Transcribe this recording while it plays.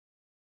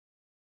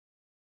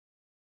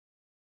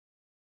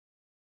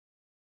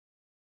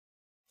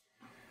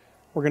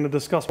We're going to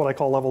discuss what I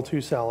call level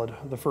 2 salad.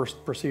 The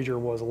first procedure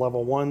was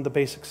level 1, the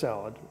basic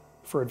salad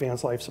for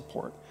advanced life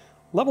support.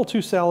 Level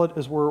 2 salad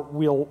is where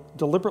we'll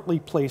deliberately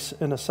place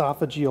an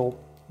esophageal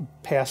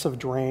passive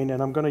drain,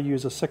 and I'm going to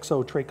use a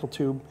 6-0 tracheal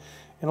tube,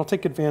 and I'll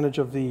take advantage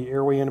of the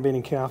airway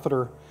intubating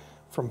catheter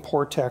from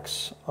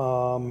Portex,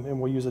 and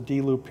we'll use a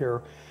D-loop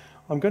here.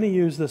 I'm going to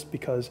use this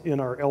because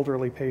in our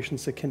elderly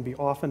patients it can be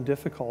often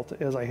difficult,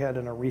 as I had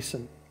in a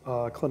recent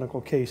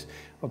clinical case,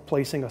 of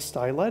placing a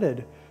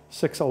styleted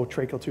 6-0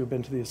 tracheal tube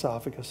into the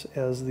esophagus,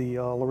 as the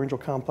laryngeal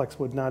complex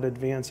would not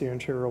advance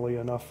anteriorly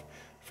enough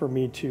for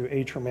me to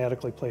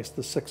atraumatically place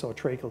the 6-0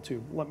 tracheal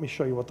tube. Let me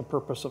show you what the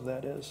purpose of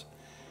that is.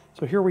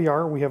 So here we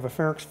are, we have a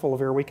pharynx full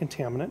of airway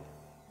contaminant.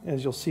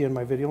 As you'll see in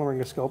my video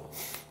laryngoscope,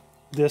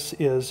 this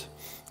is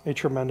a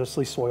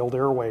tremendously soiled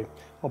airway.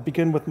 I'll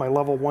begin with my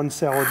level 1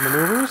 salad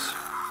maneuvers.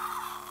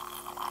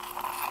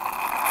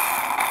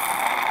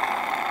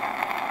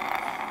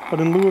 But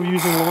in lieu of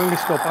using the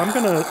laryngoscope, I'm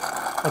going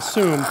to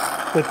assume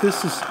that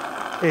this is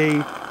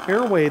a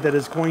airway that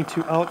is going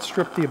to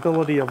outstrip the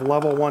ability of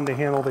level 1 to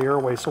handle the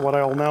airway. So what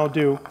I'll now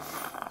do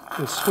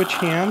is switch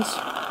hands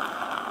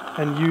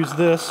and use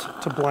this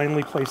to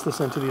blindly place this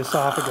into the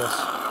esophagus.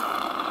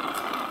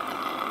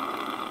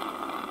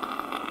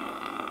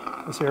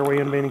 This airway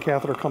intubating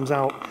catheter comes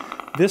out.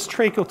 This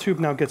tracheal tube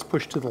now gets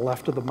pushed to the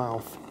left of the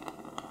mouth.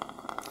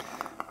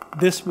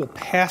 This will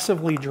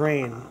passively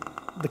drain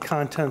the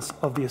contents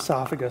of the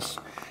esophagus.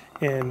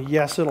 And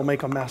yes, it'll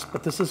make a mess,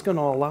 but this is going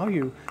to allow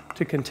you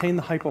to contain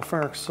the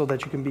hypopharynx so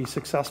that you can be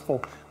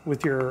successful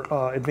with your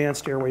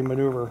advanced airway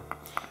maneuver.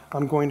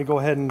 I'm going to go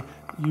ahead and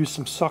use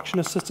some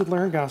suction-assisted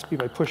laryngoscopy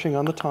by pushing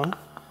on the tongue,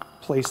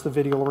 place the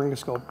video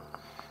laryngoscope.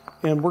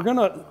 And we're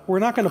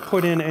not gonna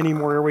put in any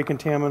more airway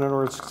contaminant,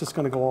 or it's just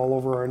gonna go all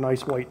over our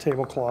nice white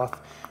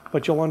tablecloth.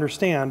 But you'll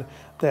understand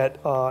that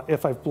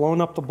if I've blown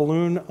up the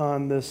balloon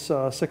on this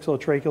 6-0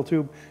 tracheal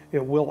tube,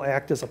 it will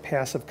act as a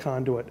passive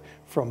conduit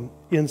from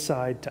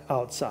inside to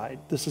outside.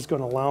 This is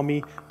going to allow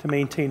me to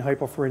maintain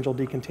hypopharyngeal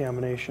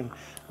decontamination.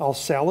 I'll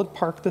salad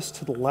park this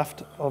to the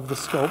left of the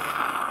scope.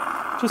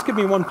 Just give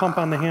me one pump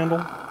on the handle.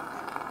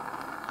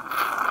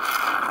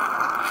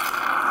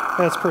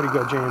 That's pretty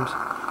good, James.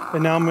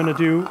 And now I'm going to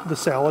do the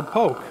salad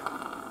poke.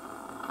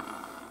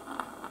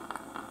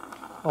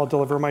 I'll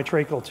deliver my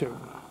tracheal tube.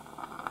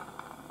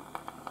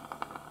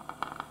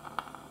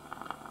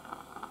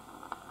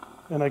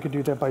 And I could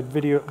do that by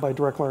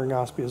direct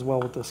laryngoscopy as well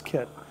with this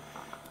kit.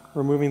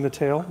 Removing the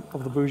tail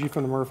of the bougie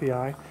from the Murphy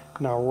eye.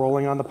 Now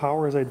rolling on the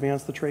power as I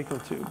advance the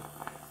tracheal tube.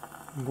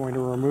 I'm going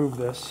to remove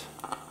this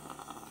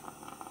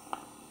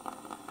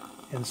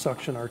and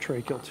suction our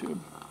tracheal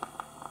tube.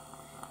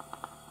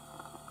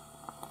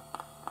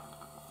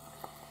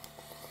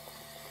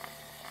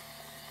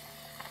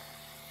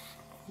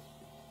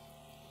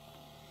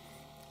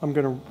 I'm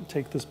going to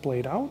take this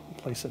blade out,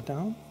 place it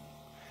down,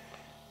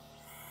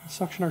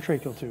 suction our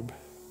tracheal tube.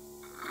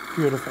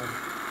 Beautiful.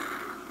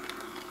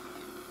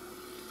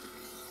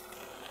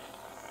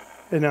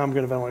 And now I'm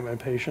going to ventilate my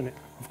patient,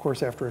 of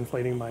course, after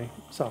inflating my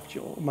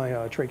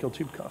tracheal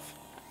tube cuff.